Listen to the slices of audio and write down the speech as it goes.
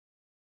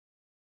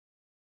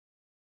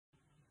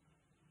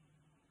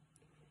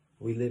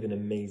We live in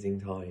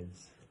amazing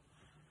times.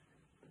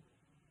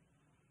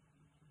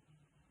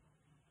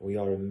 We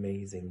are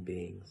amazing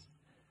beings.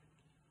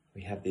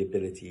 We have the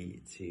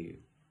ability to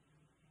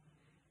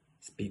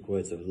speak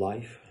words of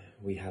life.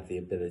 We have the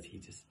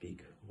ability to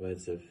speak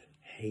words of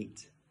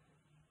hate.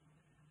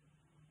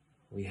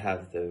 We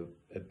have the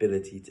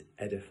ability to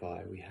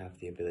edify. We have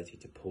the ability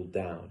to pull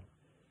down.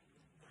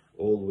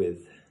 All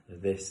with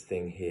this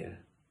thing here.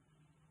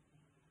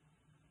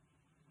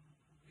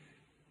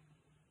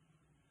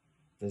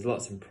 There's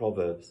lots in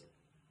Proverbs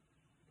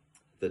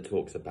that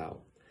talks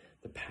about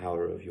the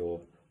power of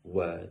your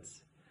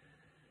words.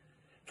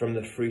 From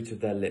the fruit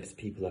of their lips,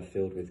 people are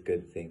filled with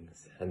good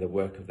things, and the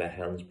work of their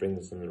hands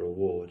brings them the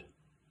reward.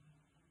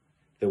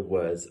 The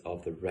words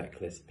of the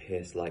reckless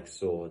pierce like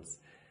swords,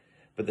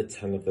 but the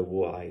tongue of the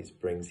wise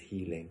brings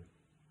healing.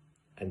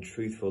 And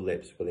truthful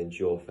lips will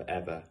endure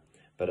forever,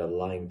 but a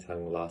lying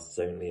tongue lasts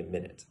only a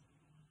minute.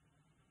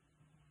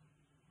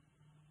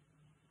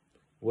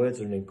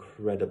 Words are an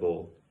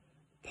incredible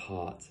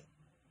part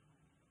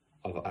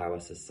of our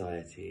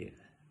society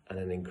and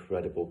an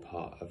incredible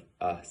part of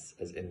us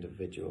as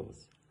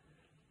individuals.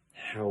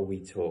 How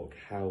we talk,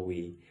 how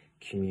we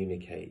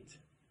communicate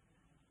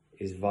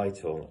is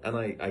vital. And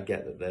I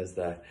get that there's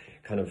the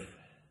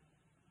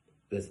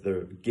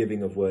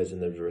giving of words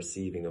and the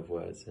receiving of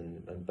words,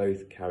 and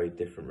both carry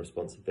different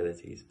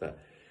responsibilities. But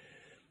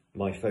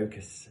my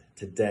focus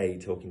today,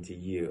 talking to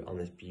you on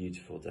this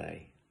beautiful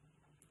day,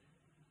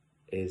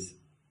 is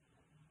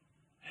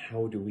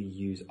how do we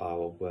use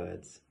our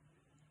words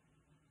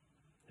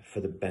for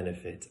the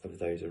benefit of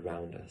those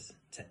around us,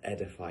 to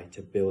edify,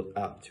 to build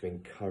up, to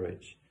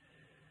encourage,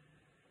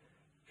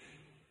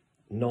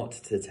 not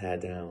to tear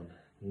down,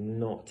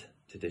 not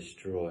to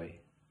destroy,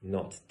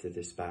 not to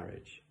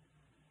disparage.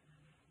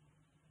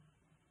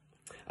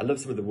 I love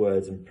some of the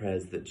words and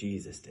prayers that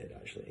Jesus did,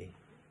 actually.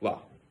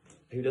 Well,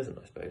 who doesn't,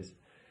 I suppose?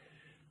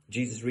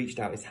 Jesus reached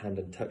out his hand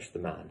and touched the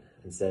man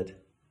and said,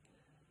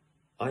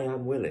 "I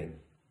am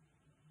willing."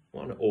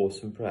 What an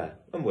awesome prayer.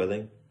 I'm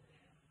willing.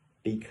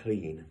 Be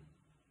clean.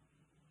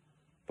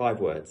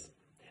 5 words.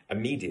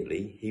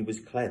 Immediately he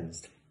was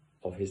cleansed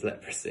of his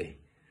leprosy.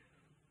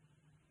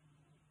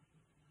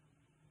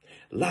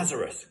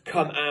 Lazarus,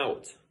 come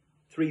out.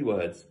 3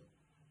 words.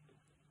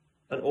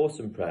 An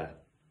awesome prayer.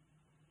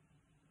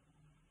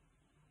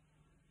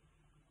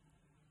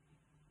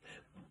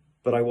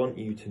 But I want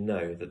you to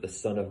know that the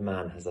Son of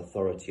Man has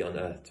authority on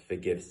earth to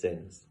forgive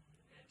sins.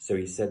 So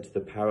he said to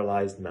the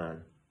paralyzed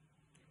man,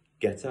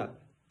 "Get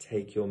up,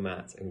 take your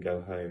mat and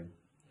go home."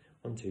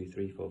 1, 2,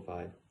 3, 4,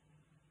 5,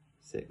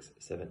 6,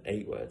 7,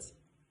 8 words.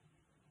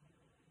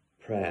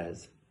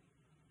 Prayers.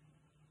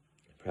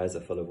 Prayers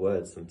are full of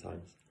words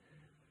sometimes.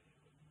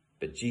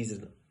 But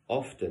Jesus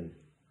often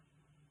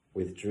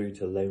withdrew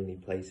to lonely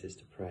places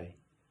to pray.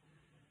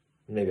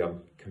 Maybe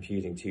I'm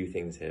confusing 2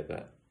 things here,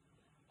 but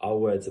our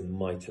words are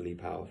mightily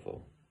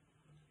powerful.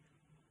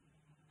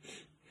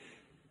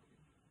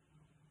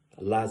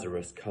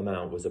 Lazarus, come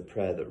out was a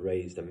prayer that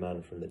raised a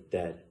man from the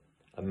dead,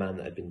 a man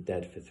that had been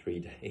dead for 3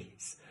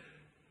 days.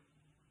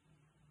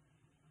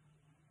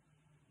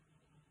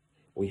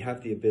 We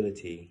have the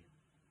ability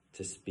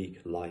to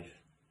speak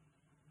life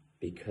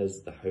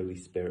because the Holy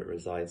Spirit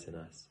resides in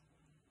us.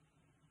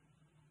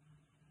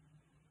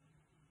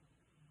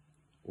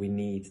 We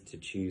need to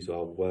choose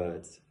our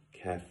words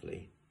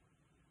carefully.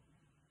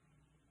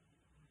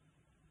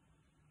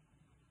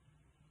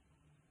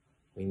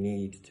 We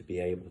need to be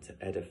able to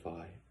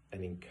edify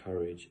and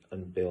encourage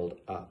and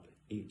build up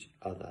each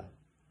other.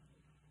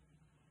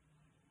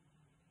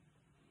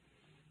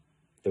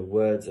 The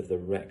words of the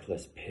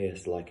reckless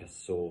pierce like a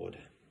sword.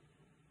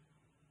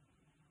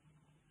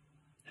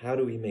 How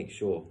do we make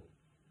sure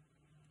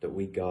that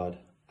we guard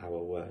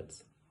our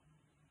words?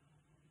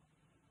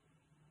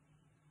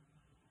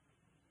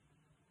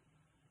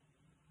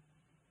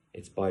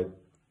 It's by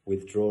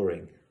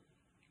withdrawing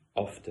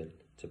often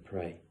to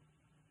pray.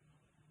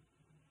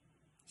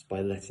 It's by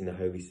letting the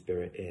Holy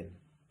Spirit in.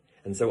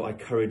 And so I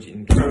encourage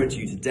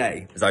you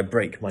today, as I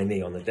break my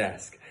knee on the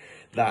desk,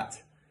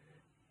 that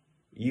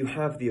you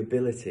have the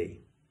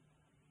ability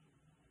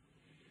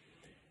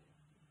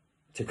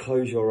to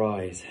close your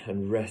eyes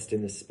and rest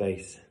in the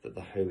space that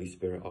the Holy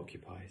Spirit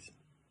occupies.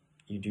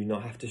 You do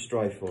not have to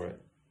strive for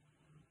it.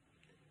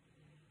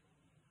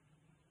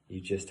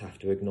 You just have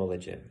to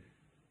acknowledge it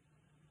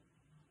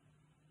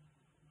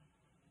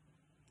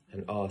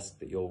and ask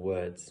that your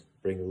words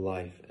bring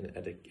life and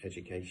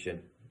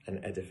education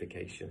and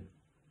edification.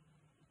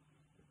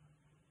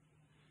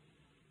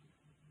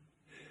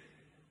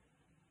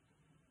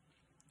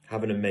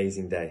 Have an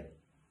amazing day.